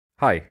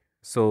Hi,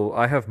 so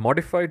I have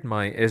modified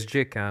my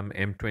Sjcam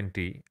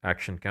M20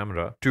 action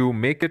camera to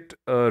make it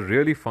a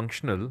really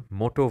functional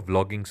moto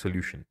vlogging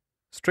solution.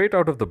 Straight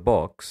out of the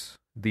box,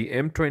 the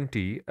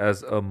M20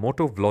 as a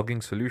moto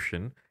vlogging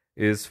solution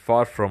is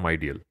far from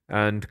ideal,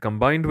 and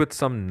combined with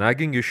some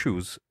nagging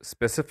issues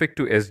specific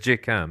to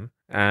Sjcam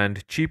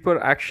and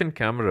cheaper action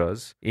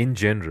cameras in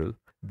general,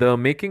 the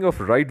making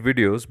of ride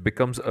videos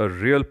becomes a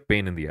real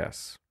pain in the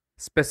ass.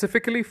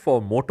 Specifically for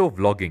moto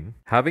vlogging,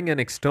 having an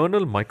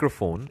external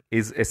microphone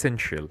is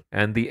essential,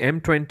 and the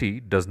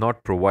M20 does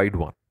not provide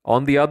one.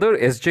 On the other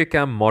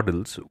Sjcam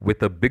models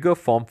with a bigger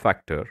form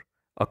factor,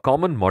 a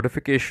common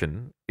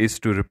modification is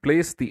to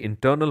replace the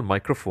internal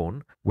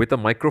microphone with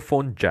a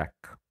microphone jack.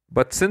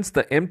 But since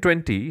the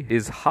M20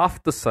 is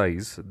half the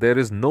size, there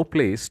is no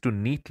place to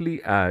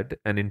neatly add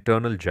an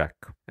internal jack,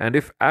 and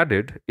if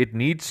added, it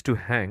needs to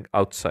hang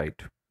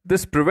outside.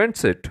 This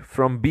prevents it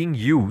from being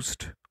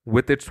used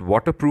with its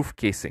waterproof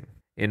casing.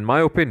 In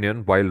my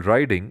opinion, while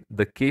riding,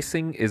 the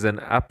casing is an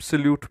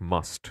absolute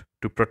must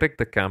to protect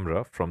the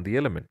camera from the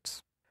elements.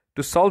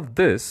 To solve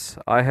this,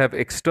 I have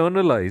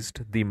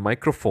externalized the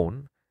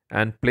microphone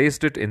and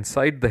placed it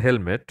inside the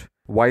helmet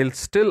while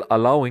still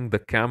allowing the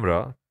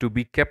camera to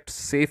be kept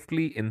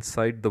safely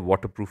inside the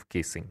waterproof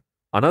casing.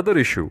 Another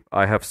issue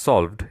I have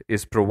solved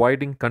is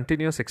providing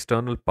continuous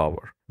external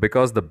power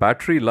because the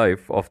battery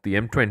life of the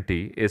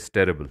M20 is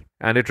terrible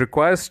and it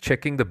requires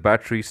checking the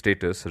battery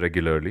status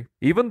regularly.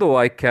 Even though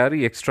I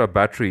carry extra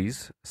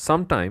batteries,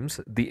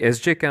 sometimes the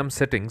Sjcam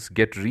settings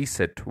get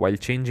reset while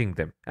changing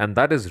them, and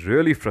that is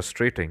really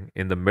frustrating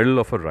in the middle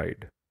of a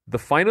ride. The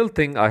final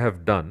thing I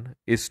have done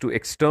is to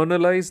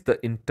externalize the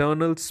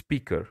internal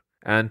speaker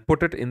and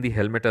put it in the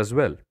helmet as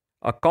well.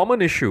 A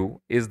common issue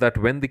is that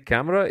when the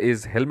camera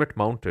is helmet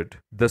mounted,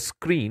 the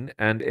screen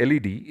and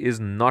LED is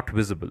not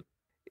visible.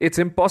 It's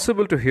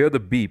impossible to hear the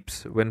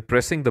beeps when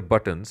pressing the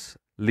buttons,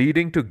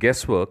 leading to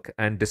guesswork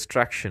and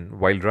distraction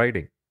while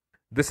riding.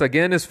 This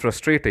again is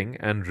frustrating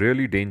and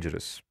really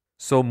dangerous.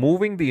 So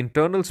moving the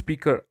internal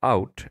speaker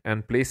out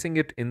and placing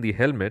it in the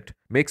helmet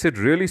makes it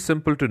really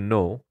simple to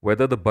know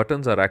whether the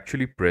buttons are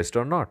actually pressed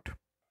or not.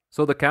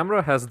 So the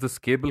camera has this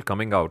cable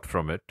coming out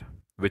from it,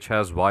 which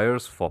has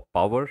wires for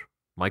power,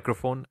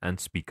 microphone and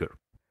speaker.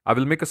 I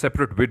will make a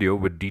separate video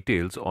with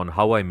details on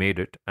how I made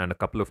it and a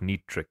couple of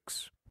neat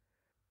tricks.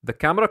 The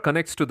camera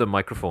connects to the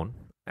microphone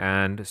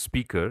and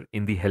speaker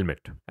in the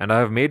helmet, and I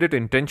have made it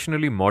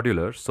intentionally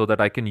modular so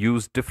that I can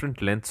use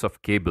different lengths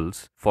of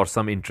cables for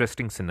some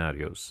interesting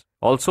scenarios.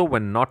 Also,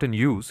 when not in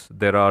use,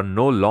 there are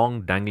no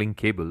long dangling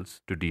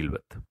cables to deal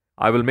with.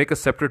 I will make a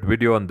separate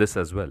video on this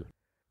as well.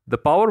 The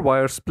power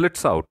wire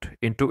splits out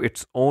into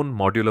its own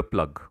modular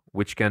plug,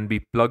 which can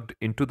be plugged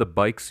into the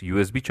bike's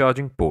USB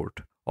charging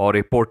port or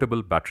a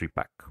portable battery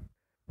pack.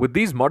 With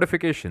these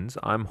modifications,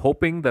 I'm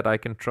hoping that I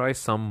can try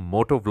some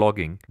moto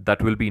vlogging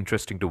that will be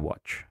interesting to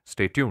watch.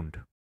 Stay tuned.